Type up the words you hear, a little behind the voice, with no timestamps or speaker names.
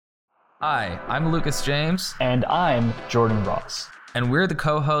Hi, I'm Lucas James, And I'm Jordan Ross. and we're the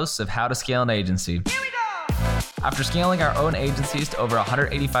co-hosts of How to Scale an Agency. Here we go! After scaling our own agencies to over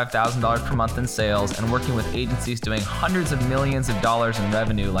 $185,000 per month in sales and working with agencies doing hundreds of millions of dollars in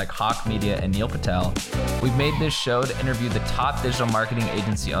revenue like Hawk Media and Neil Patel, we've made this show to interview the top digital marketing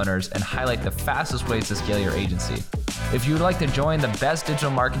agency owners and highlight the fastest ways to scale your agency. If you would like to join the best digital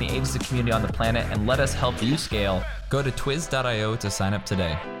marketing agency community on the planet and let us help you scale, go to twiz.io to sign up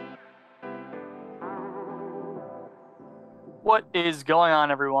today. What is going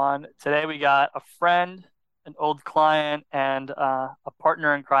on, everyone? Today we got a friend, an old client, and a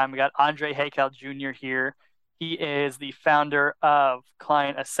partner in crime. We got Andre Haykal Jr. here. He is the founder of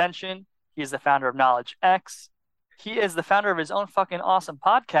Client Ascension. He is the founder of Knowledge X. He is the founder of his own fucking awesome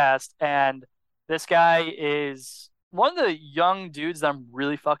podcast. And this guy is one of the young dudes that I'm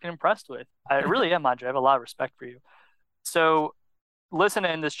really fucking impressed with. I really am, Andre. I have a lot of respect for you. So listen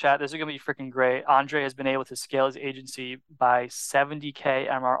in this chat. This is going to be freaking great. Andre has been able to scale his agency by 70K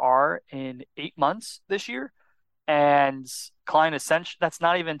MRR in 8 months this year. And Client Ascension, that's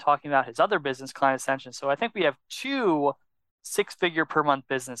not even talking about his other business, Client Ascension. So I think we have 2 six-figure per month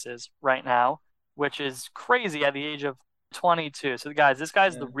businesses right now, which is crazy at the age of 22. So guys, this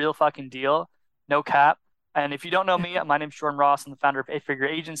guy's the real fucking deal. No cap. And if you don't know me, my name's Jordan Ross. I'm the founder of 8-Figure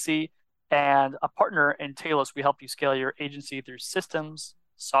Agency and a partner in Talos. We help you scale your agency through systems,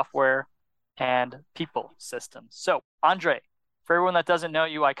 software, and people systems. So, Andre, for everyone that doesn't know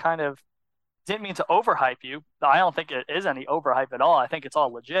you, I kind of didn't mean to overhype you. I don't think it is any overhype at all. I think it's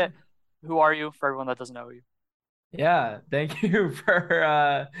all legit. Who are you for everyone that doesn't know you? Yeah, thank you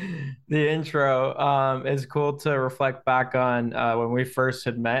for the intro. It's cool to reflect back on when we first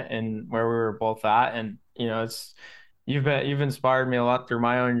had met and where we were both at, and you've inspired me a lot through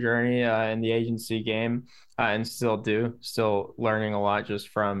my own journey in the agency game, and still learning a lot just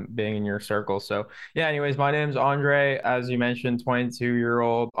from being in your circle. So yeah, anyways, my name's Andre, as you mentioned,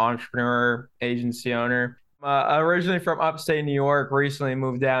 22-year-old entrepreneur, agency owner. Originally from upstate New York, recently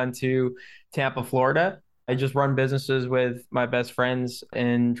moved down to Tampa, Florida. I just run businesses with my best friends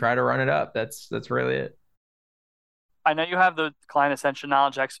and try to run it up. That's really it. I know you have the Client Ascension,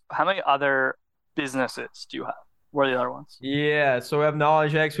 Knowledge X. How many other businesses do you have? What are the other ones? Yeah, so we have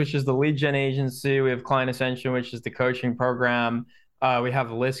Knowledge X, which is the lead gen agency. We have Client Ascension, which is the coaching program. We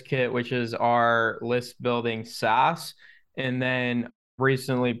have List Kit, which is our list building SaaS. And then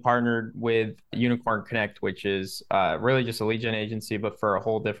recently partnered with Unicorn Connect, which is really just a lead gen agency, but for a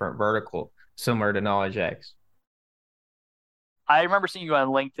whole different vertical, similar to Knowledge X. I remember seeing you on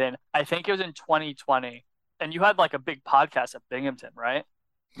LinkedIn. I think it was in 2020. And you had like a big podcast at Binghamton, right?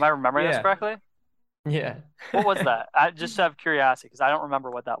 Am I remembering this correctly? Yeah. What was that? I just have curiosity because I don't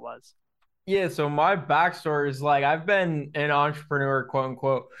remember what that was. Yeah, so my backstory is like I've been an entrepreneur, quote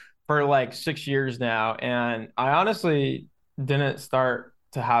unquote, for like 6 years now. And I honestly didn't start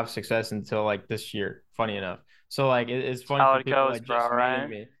to have success until like this year, funny enough. So like it's funny How for it people goes, like bro, just right?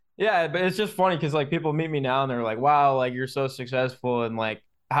 meeting me. Yeah, but it's just funny because like people meet me now and they're like, wow, like you're so successful and like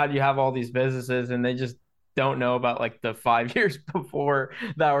how do you have all these businesses? And they just don't know about like the 5 years before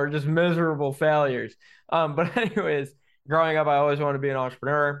that were just miserable failures. But anyways, growing up, I always wanted to be an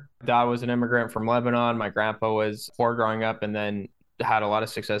entrepreneur. Dad was an immigrant from Lebanon. My grandpa was poor growing up and then had a lot of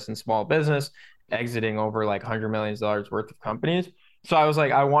success in small business, exiting over like $100 million worth of companies. So I was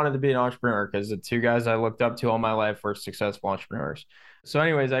like, I wanted to be an entrepreneur because the 2 guys I looked up to all my life were successful entrepreneurs. So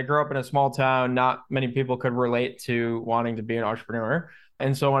anyways, I grew up in a small town. Not many people could relate to wanting to be an entrepreneur.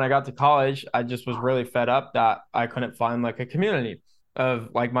 And so when I got to college, I just was really fed up that I couldn't find like a community of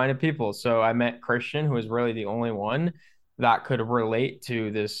like-minded people. So I met Christian, who was really the only one that could relate to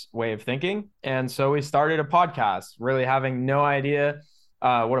this way of thinking. And so we started a podcast, really having no idea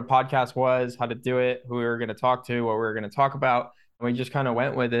what a podcast was, how to do it, who we were going to talk to, what we were going to talk about. And we just kind of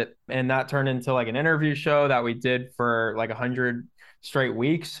went with it. And that turned into like an interview show that we did for like 100 straight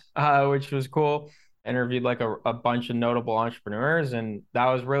weeks, which was cool. Interviewed like a bunch of notable entrepreneurs. And that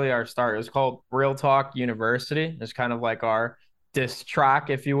was really our start. It was called Real Talk University. It's kind of like our diss track,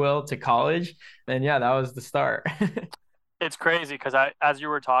 if you will, to college. And yeah, that was the start. It's crazy because as you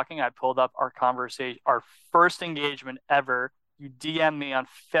were talking, I pulled up our conversation, our first engagement ever. You DM me on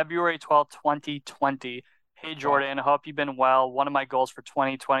February 12th, 2020. Hey, Jordan, I hope you've been well. One of my goals for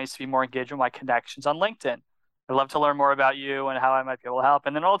 2020 is to be more engaged with my connections on LinkedIn. I'd love to learn more about you and how I might be able to help.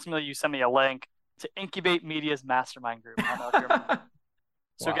 And then ultimately you sent me a link to Incubate Media's mastermind group. I don't know if you remember.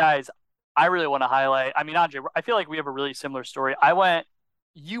 So guys, I really want to highlight, I mean, Andre, I feel like we have a really similar story.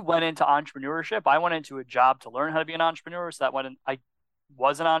 You went into entrepreneurship. I went into a job to learn how to be an entrepreneur. So I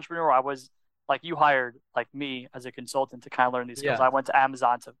was an entrepreneur. I was like, you hired like me as a consultant to kind of learn these skills. Yeah. I went to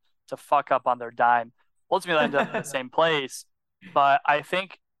Amazon to to fuck up on their dime. Ultimately, I ended up in the same place. But I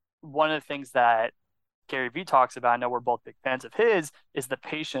think one of the things that Gary Vee talks about, I know we're both big fans of his, is the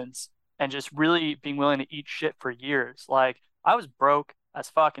patience and just really being willing to eat shit for years. Like I was broke as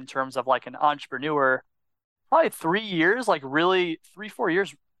fuck in terms of like an entrepreneur, probably 3 years, like really 3, 4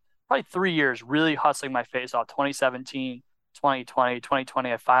 years, probably 3 years really hustling my face off. 2017,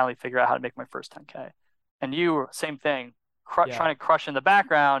 2020, I finally figured out how to make my first 10K. And you, same thing, trying to crush in the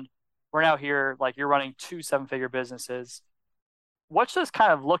background. We're now here, like you're running 2 7-figure businesses. What's just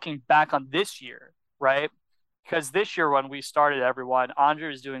kind of looking back on this year, right? Because this year when we started, everyone, Andre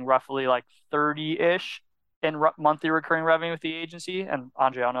was doing roughly like 30-ish in monthly recurring revenue with the agency. And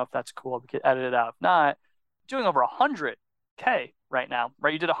Andre, I don't know if that's cool. We could edit it out. If not, doing over 100K right now,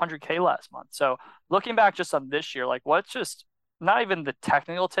 right? You did 100K last month. So looking back just on this year, like what's just not even the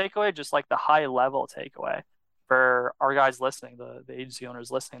technical takeaway, just like the high level takeaway for our guys listening, the agency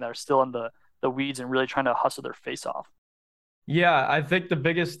owners listening that are still in the weeds and really trying to hustle their face off. Yeah, I think the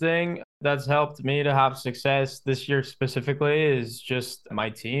biggest thing that's helped me to have success this year specifically is just my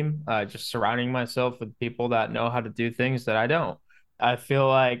team, just surrounding myself with people that know how to do things that I don't. I feel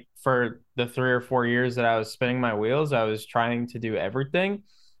like for the 3 or 4 years that I was spinning my wheels, I was trying to do everything.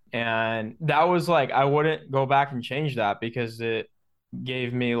 And that was like, I wouldn't go back and change that because it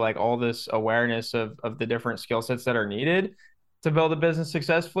gave me like all this awareness of the different skill sets that are needed to build a business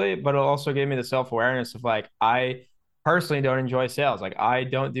successfully. But it also gave me the self-awareness of like, I personally don't enjoy sales. Like I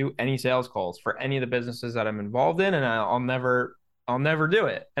don't do any sales calls for any of the businesses that I'm involved in, and I'll never do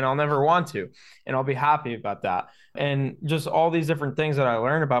it, and I'll never want to, and I'll be happy about that. And just all these different things that I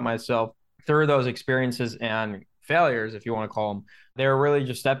learned about myself through those experiences and failures, if you want to call them, they're really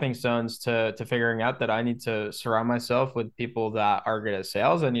just stepping stones to figuring out that I need to surround myself with people that are good at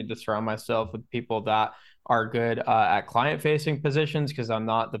sales. I need to surround myself with people that are good at client facing positions because I'm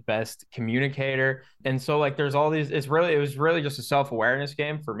not the best communicator. And so like there's all these, it was really just a self-awareness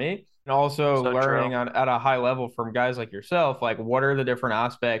game for me. And also learning at a high level from guys like yourself, like what are the different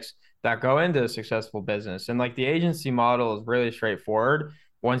aspects that go into a successful business. And like the agency model is really straightforward.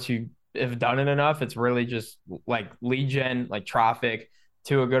 Once you have done it enough, it's really just like lead gen, like traffic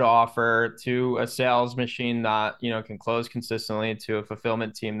to a good offer, to a sales machine that, you know, can close consistently, to a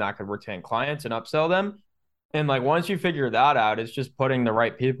fulfillment team that could retain clients and upsell them. And like once you figure that out, it's just putting the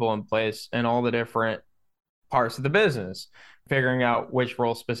right people in place in all the different parts of the business, figuring out which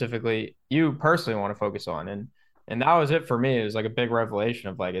role specifically you personally want to focus on. And that was it for me. It was like a big revelation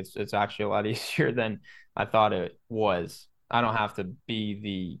of like it's actually a lot easier than I thought it was. I don't have to be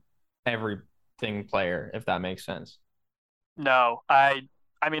the everything player, if that makes sense. No, I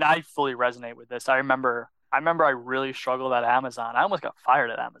mean I fully resonate with this. I remember I really struggled at Amazon. I almost got fired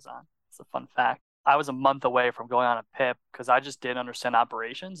at Amazon. It's a fun fact. I was a month away from going on a PIP because I just didn't understand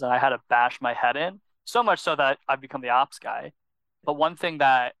operations and I had to bash my head in so much so that I've become the ops guy. But one thing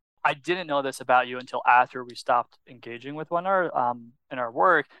that I didn't know this about you until after we stopped engaging with one another in our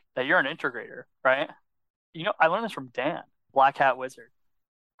work, that you're an integrator, right? You know, I learned this from Dan, Black Hat Wizard.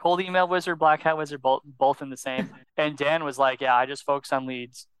 Cold email wizard, Black Hat Wizard, both in the same. And Dan was like, yeah, I just focus on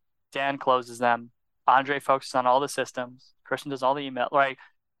leads. Dan closes them. Andre focuses on all the systems. Christian does all the email. Like,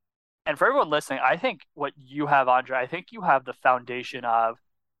 and for everyone listening, I think what you have, Andre, I think you have the foundation of,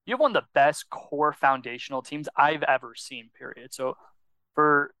 you have one of the best core foundational teams I've ever seen, period. So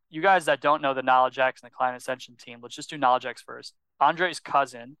for you guys that don't know the Knowledge X and the Client Ascension team, let's just do Knowledge X first. Andre's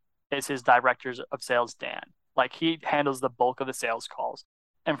cousin is his director of sales, Dan. Like he handles the bulk of the sales calls.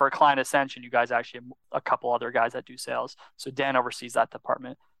 And for Client Ascension, you guys actually have a couple other guys that do sales. So Dan oversees that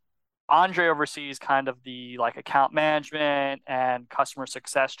department. Andre oversees kind of the like account management and customer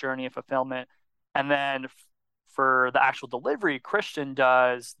success journey and fulfillment. And then for the actual delivery, Christian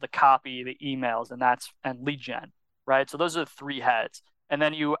does the copy, the emails, and lead gen, right? So those are the three heads. And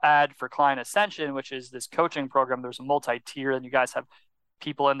then you add for Client Ascension, which is this coaching program. There's a multi-tier, and you guys have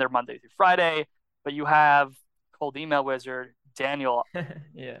people in there Monday through Friday, but you have Cold Email Wizard, Daniel.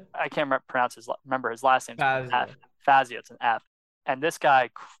 Yeah. I can't remember his last name. Fazio. Fazio, it's an F. And this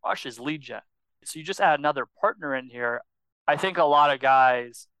guy crushes lead gen. So you just add another partner in here. I think a lot of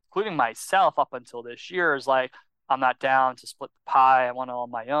guys, including myself up until this year, is like, I'm not down to split the pie. I want it all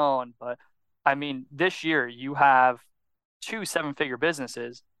on my own. But I mean, this year you have 2 7-figure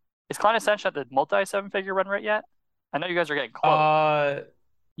businesses. Is Client Ascension at the multi 7-figure run rate yet? I know you guys are getting close.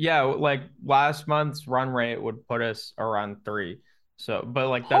 Yeah, like last month's run rate would put us around 3. So, but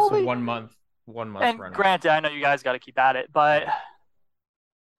like that's a 1 month and run granted, I know you guys got to keep at it, but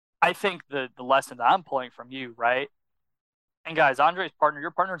I think the lesson that I'm pulling from you, right? And guys, Andre's partner,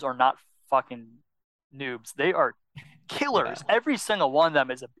 your partners are not fucking noobs. They are Killers. Every single one of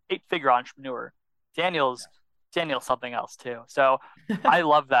them is an 8-figure entrepreneur. Daniel's something else too. So I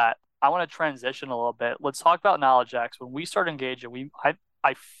love that. I want to transition a little bit. Let's talk about Knowledge X. When we started engaging,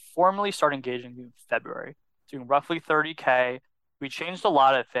 I formally started engaging in February, doing roughly 30K. We changed a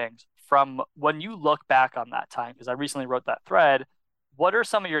lot of things from when you look back on that time, because I recently wrote that thread. What are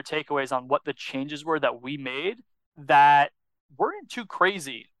some of your takeaways on what the changes were that we made that weren't too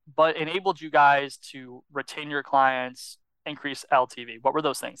crazy, but enabled you guys to retain your clients, increase LTV? What were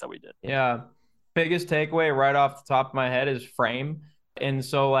those things that we did? Yeah. Biggest takeaway right off the top of my head is frame. And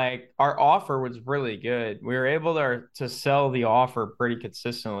so like our offer was really good. We were able to sell the offer pretty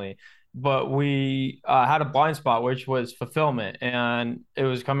consistently, but we had a blind spot, which was fulfillment. And it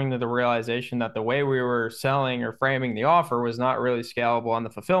was coming to the realization that the way we were selling or framing the offer was not really scalable on the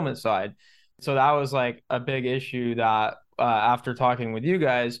fulfillment side. So that was like a big issue that after talking with you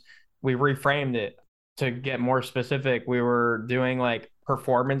guys, we reframed it to get more specific. We were doing like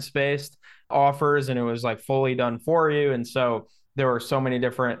performance based offers and it was like fully done for you. And so there were so many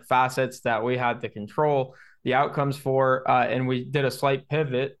different facets that we had to control the outcomes for. And we did a slight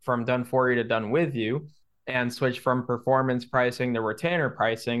pivot from done for you to done with you and switched from performance pricing to retainer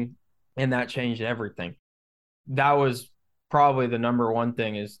pricing. And that changed everything. That was probably the number one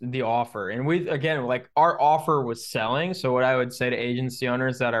thing is the offer. And we, again, like our offer was selling. So what I would say to agency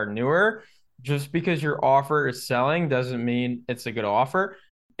owners that are newer, just because your offer is selling doesn't mean it's a good offer.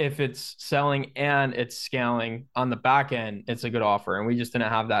 If it's selling and it's scaling on the back end, it's a good offer. And we just didn't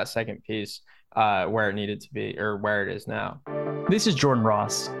have that second piece where it needed to be or where it is now. This is Jordan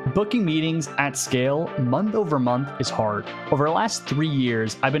Ross. Booking meetings at scale month over month is hard. Over the last 3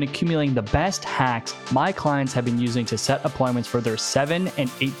 years, I've been accumulating the best hacks my clients have been using to set appointments for their 7 and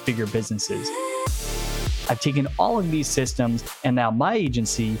 8-figure businesses. I've taken all of these systems and now my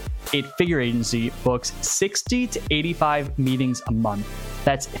agency, 8-figure agency, books 60 to 85 meetings a month.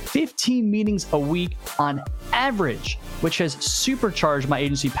 That's 15 meetings a week on average, which has supercharged my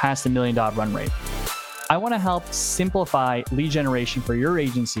agency past the $1 million run rate. I want to help simplify lead generation for your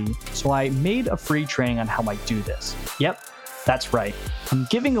agency, so I made a free training on how I do this. Yep, that's right. I'm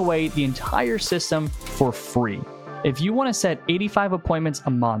giving away the entire system for free. If you want to set 85 appointments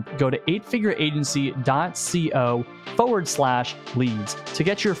a month, go to 8figureagency.co/leads to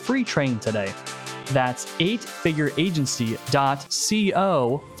get your free training today. That's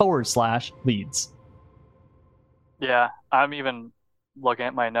 8figureagency.co/leads. Yeah, I'm even looking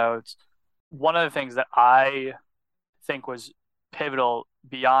at my notes. One of the things that I think was pivotal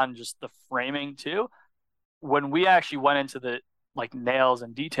beyond just the framing too, when we actually went into the like nails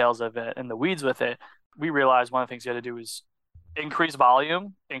and details of it and the weeds with it, we realized one of the things you had to do was increase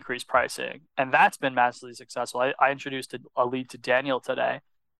volume, increase pricing. And that's been massively successful. I introduced a lead to Daniel today.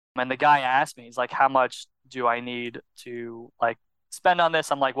 And the guy asked me, he's like, how much do I need to like spend on this?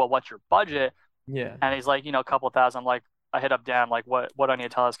 I'm like, well, what's your budget? Yeah. And he's like, a couple thousand. I'm like, I hit up Dan, like, what do I need to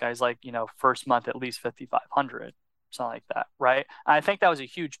tell this guy? He's like, first month, at least 5,500, something like that. Right. And I think that was a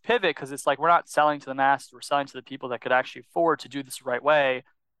huge pivot because it's like, we're not selling to the masses. We're selling to the people that could actually afford to do this the right way.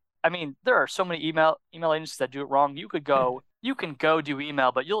 I mean, there are so many email agencies that do it wrong. You can go do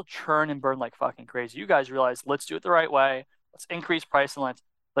email, but you'll churn and burn like fucking crazy. You guys realize, let's do it the right way. Let's increase price and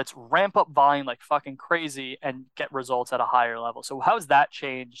let's ramp up volume like fucking crazy and get results at a higher level. So how has that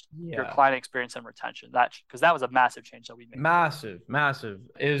changed your client experience and retention? Because that was a massive change that we made. Massive.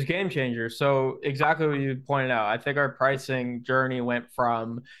 It was a game changer. So exactly what you pointed out. I think our pricing journey went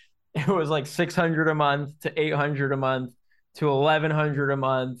from, it was like 600 a month to 800 a month to 1,100 a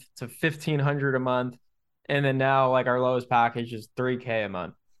month to 1,500 a month. And then now like our lowest package is 3K a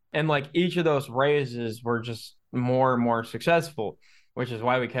month. And like each of those raises were just more and more successful, which is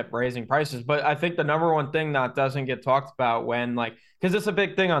why we kept raising prices. But I think the number one thing that doesn't get talked about when like, because it's a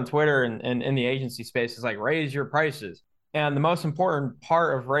big thing on Twitter and in the agency space is like raise your prices. And the most important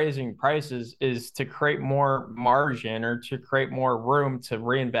part of raising prices is to create more margin or to create more room to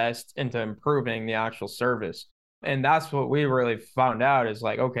reinvest into improving the actual service. And that's what we really found out is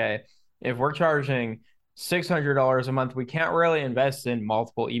like, okay, if we're charging $600 a month, we can't really invest in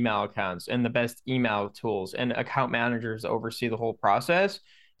multiple email accounts and the best email tools and account managers to oversee the whole process.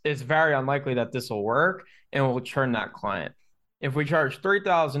 It's very unlikely that this will work and we'll churn that client. If we charge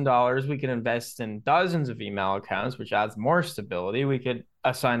 $3,000, we can invest in dozens of email accounts, which adds more stability. We could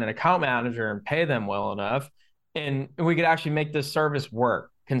assign an account manager and pay them well enough. And we could actually make this service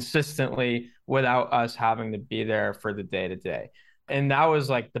work consistently without us having to be there for the day-to-day. And that was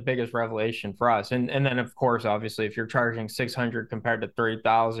like the biggest revelation for us. And then of course, obviously, if you're charging 600 compared to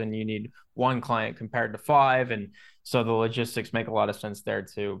 3,000, you need one client compared to 5. And so the logistics make a lot of sense there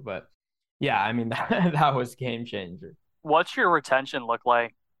too. But Yeah, I mean, that was game changer. What's your retention look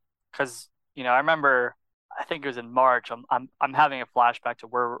like? Because, I remember, I think it was in March. I'm having a flashback to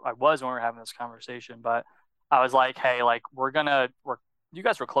where I was when we were having this conversation, but I was like, hey, like you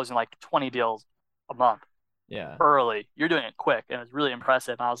guys were closing like 20 deals a month Yeah. early. You're doing it quick, and it was really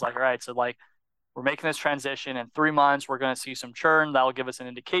impressive. And I was like, all right, so like we're making this transition in 3 months. We're going to see some churn that will give us an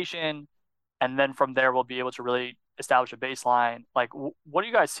indication, and then from there we'll be able to really establish a baseline. Like, what are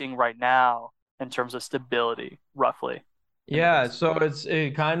you guys seeing right now in terms of stability, roughly? Yeah, so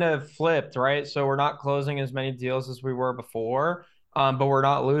it kind of flipped, right? So we're not closing as many deals as we were before, but we're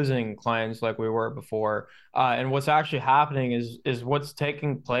not losing clients like we were before. And what's actually happening is what's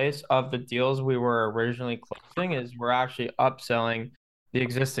taking place of the deals we were originally closing is we're actually upselling the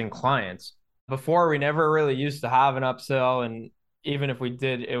existing clients. Before, we never really used to have an upsell, and even if we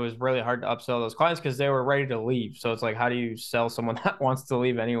did, it was really hard to upsell those clients because they were ready to leave. So it's like, how do you sell someone that wants to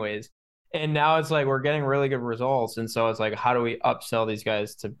leave anyways? And now it's like we're getting really good results. And so it's like, how do we upsell these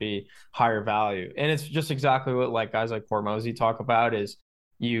guys to be higher value? And it's just exactly what like guys like Hormozy talk about is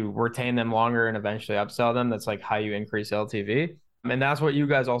you retain them longer and eventually upsell them. That's like how you increase LTV. And that's what you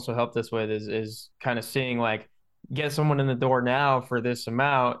guys also helped us with is kind of seeing like get someone in the door now for this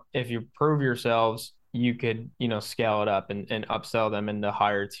amount. If you prove yourselves, you could, scale it up and upsell them into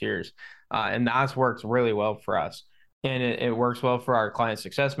higher tiers. And that's worked really well for us. And it works well for our client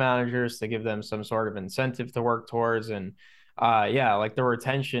success managers to give them some sort of incentive to work towards. And yeah, like the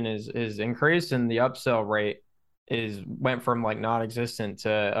retention is increased and the upsell rate went from like non-existent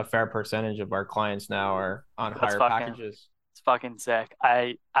to a fair percentage of our clients now are on higher packages. It's fucking sick.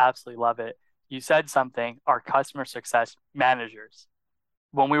 I absolutely love it. You said something, our customer success managers.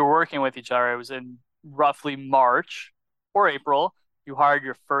 When we were working with each other, it was in roughly March or April. You hired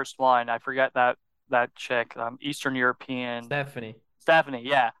your first one. I forget that chick, Eastern European. Stephanie,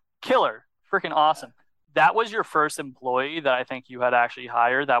 yeah. Killer. Freaking awesome. That was your first employee that I think you had actually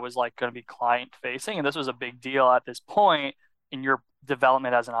hired that was like going to be client facing. And this was a big deal at this point in your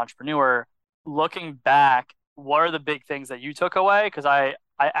development as an entrepreneur. Looking back, what are the big things that you took away? Because I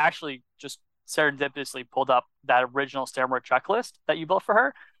actually just serendipitously pulled up that original Stairmore checklist that you built for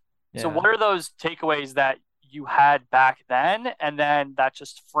her. Yeah. So what are those takeaways that you had back then, and then that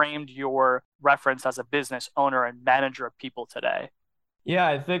just framed your reference as a business owner and manager of people today? Yeah,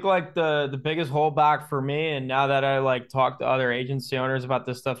 I think like the biggest holdback for me, and now that I like talk to other agency owners about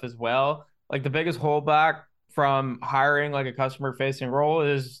this stuff as well, like the biggest holdback from hiring like a customer facing role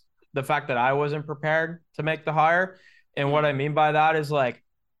is the fact that I wasn't prepared to make the hire. And what I mean by that is like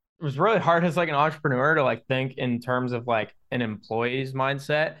it was really hard as like an entrepreneur to like think in terms of like an employee's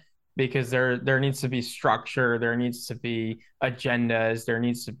mindset because there needs to be structure, there needs to be agendas, there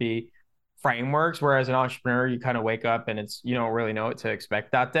needs to be frameworks. Whereas an entrepreneur, you kind of wake up and you don't really know what to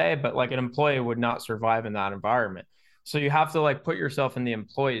expect that day. But like an employee would not survive in that environment. So you have to like put yourself in the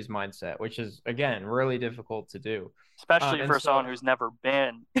employee's mindset, which is again really difficult to do, especially for someone who's never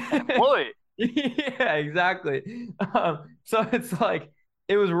been an employee. Yeah, exactly. So it's like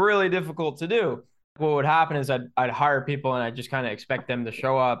it was really difficult to do. What would happen is I'd hire people and I just kind of expect them to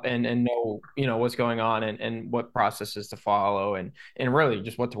show up and know, what's going on and what processes to follow and really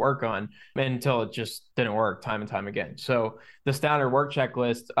just what to work on until it just didn't work time and time again. So the standard work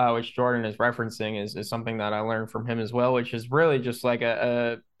checklist, which Jordan is referencing is something that I learned from him as well, which is really just like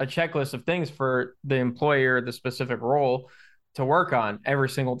a checklist of things for the employer, the specific role to work on every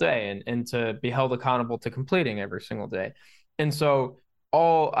single day and to be held accountable to completing every single day. And so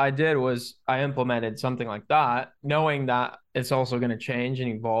all I did was I implemented something like that, knowing that it's also going to change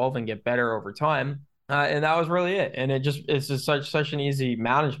and evolve and get better over time. And that was really it. And it's just such an easy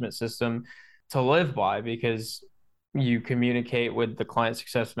management system to live by because you communicate with the client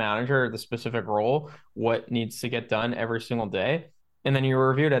success manager, the specific role, what needs to get done every single day. And then you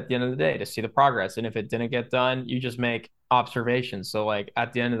review it at the end of the day to see the progress. And if it didn't get done, you just make observations. So like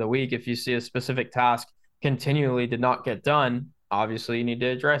at the end of the week, if you see a specific task continually did not get done, obviously you need to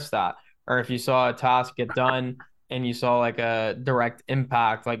address that. Or if you saw a task get done and you saw like a direct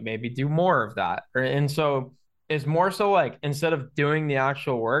impact, like maybe do more of that. And so it's more so like instead of doing the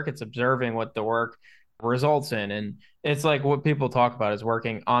actual work, it's observing what the work results in. And it's like what people talk about is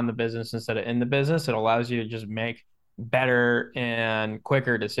working on the business instead of in the business. It allows you to just make better and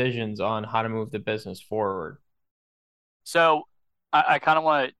quicker decisions on how to move the business forward. So I kind of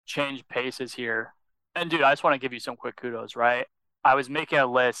want to change paces here. And dude, I just want to give you some quick kudos, right? I was making a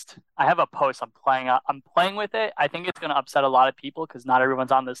list. I have a post I'm playing with it. I think it's going to upset a lot of people because not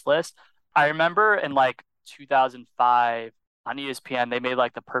everyone's on this list. I remember in like 2005 on ESPN, they made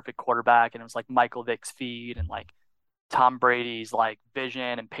like the perfect quarterback and it was like Michael Vick's feed and like Tom Brady's like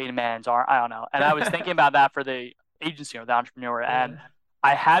vision and Peyton Manning's arm. I don't know. And I was thinking about that for the agency or the entrepreneur. And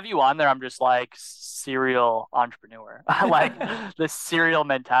I have you on there. I'm just like serial entrepreneur, like the serial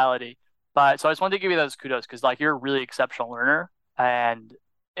mentality. But so I just wanted to give you those kudos because like you're a really exceptional learner, and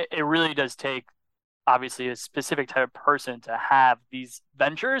it really does take obviously a specific type of person to have these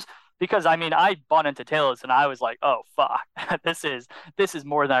ventures. Because I mean, I bought into Taylor's and I was like, oh fuck, this is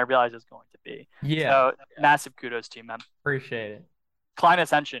more than I realized it was going to be. Yeah. So massive kudos to you, man. Appreciate it. Client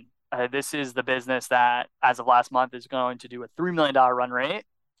Ascension. This is the business that, as of last month, is going to do a $3 million run rate.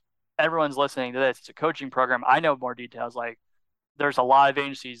 Everyone's listening to this. It's a coaching program. I know more details. Like, there's a lot of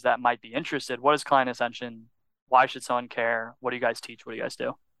agencies that might be interested. What is Client Ascension? Why should someone care? What do you guys teach? What do you guys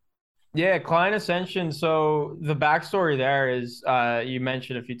do? Yeah, Client Ascension. So the backstory there is you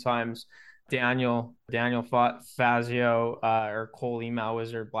mentioned a few times Daniel Fazio, or Cole Email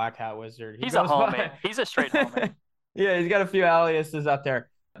Wizard, Black Hat Wizard. He's a homie. He's a straight homie. Yeah, he's got a few aliases out there.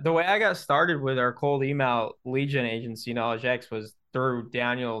 The way I got started with our cold email lead gen agency, Knowledge X, was through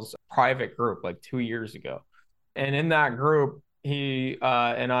Daniel's private group like 2 years ago. And in that group, he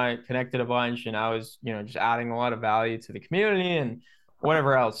and I connected a bunch, and I was, just adding a lot of value to the community and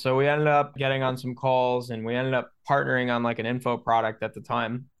whatever else. So we ended up getting on some calls, and we ended up partnering on like an info product at the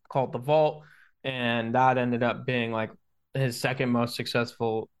time called The Vault. And that ended up being like his second most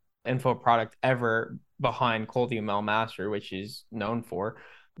successful info product ever behind Cold Email Master, which he's known for.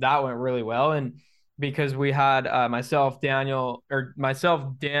 That went really well. And because we had myself, Dan,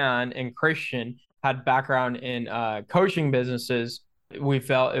 and Christian had background in coaching businesses, we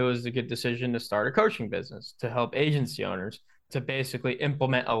felt it was a good decision to start a coaching business to help agency owners to basically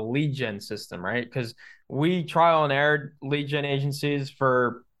implement a lead gen system, right? Because we trial and errored lead gen agencies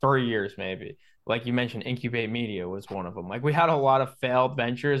for 3 years, maybe. Like you mentioned, Incubate Media was one of them. Like we had a lot of failed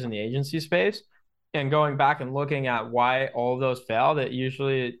ventures in the agency space. And going back and looking at why all of those failed, it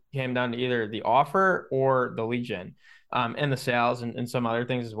usually came down to either the offer or the lead gen, and the sales and some other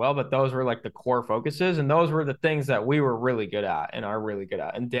things as well. But those were like the core focuses. And those were the things that we were really good at and are really good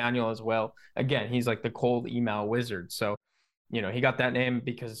at. And Daniel as well. Again, he's like the cold email wizard. So, he got that name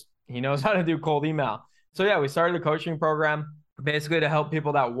because he knows how to do cold email. So yeah, we started the coaching program basically to help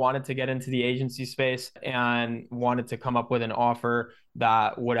people that wanted to get into the agency space and wanted to come up with an offer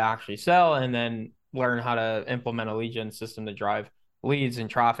that would actually sell, and then learn how to implement a lead gen system to drive leads and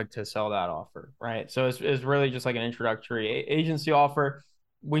traffic to sell that offer, right? So it's really just like an introductory agency offer.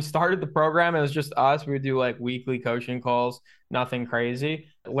 We started the program. It was just us. We would do like weekly coaching calls, nothing crazy.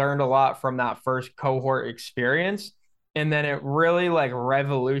 Learned a lot from that first cohort experience. And then it really like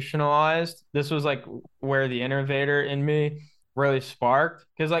revolutionized. This was like where the innovator in me really sparked.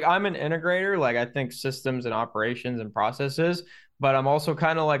 Because like I'm an integrator, like I think systems and operations and processes, but I'm also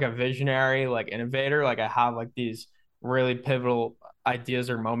kind of like a visionary, like innovator. Like I have like these really pivotal ideas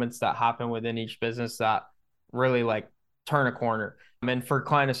or moments that happen within each business that really like turn a corner. And for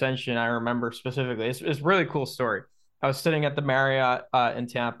Client Ascension, I remember specifically, it's a really cool story. I was sitting at the Marriott in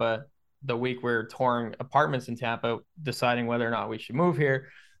Tampa the week we were touring apartments in Tampa, deciding whether or not we should move here.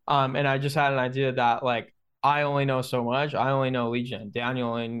 And I just had an idea that like, I only know so much. I only know lead gen. Daniel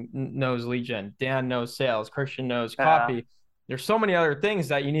only knows lead gen. Dan knows sales. Christian knows copy. There's so many other things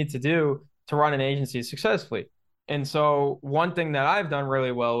that you need to do to run an agency successfully. And so one thing that I've done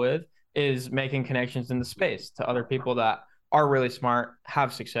really well with is making connections in the space to other people that are really smart,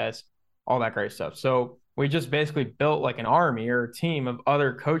 have success, all that great stuff. So we just basically built like an army or a team of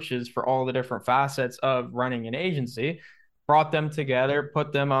other coaches for all the different facets of running an agency, brought them together,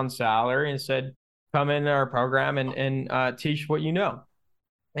 put them on salary, and said, come into our program and teach what you know.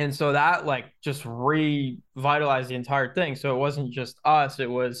 And so that like just revitalized the entire thing. So it wasn't just us. It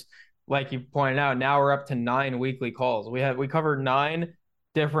was, like you pointed out, now we're up to 9 weekly calls. We covered 9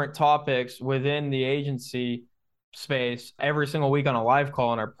 different topics within the agency space every single week on a live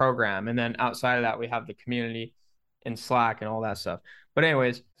call in our program. And then outside of that, we have the community in Slack and all that stuff. But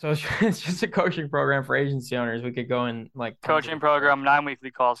anyways, so it's just a coaching program for agency owners. We could go in like coaching program, 9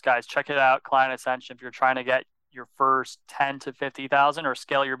 weekly calls, guys. Check it out. Client Ascension. If you're trying to get your first 10 to 50,000 or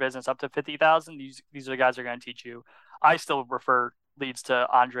scale your business up to 50,000, these are the guys that are going to teach you. I still refer leads to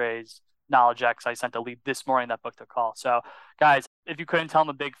Andre's Knowledge X. I sent a lead this morning that booked a call. So guys, if you couldn't tell, I'm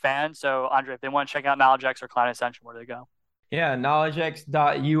a big fan. So Andre, if they want to check out Knowledge X or Client Ascension, where do they go? Yeah,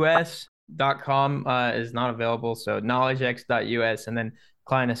 knowledgex.us.com is not available. So knowledgex.us and then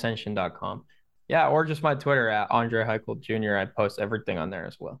clientascension.com. Yeah, or just my Twitter at Andre Haykal Jr. I post everything on there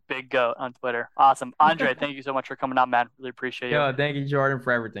as well. Big goat on Twitter. Awesome. Andre, thank you so much for coming on, man. Really appreciate it. Yo, thank you, Jordan,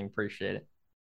 for everything. Appreciate it.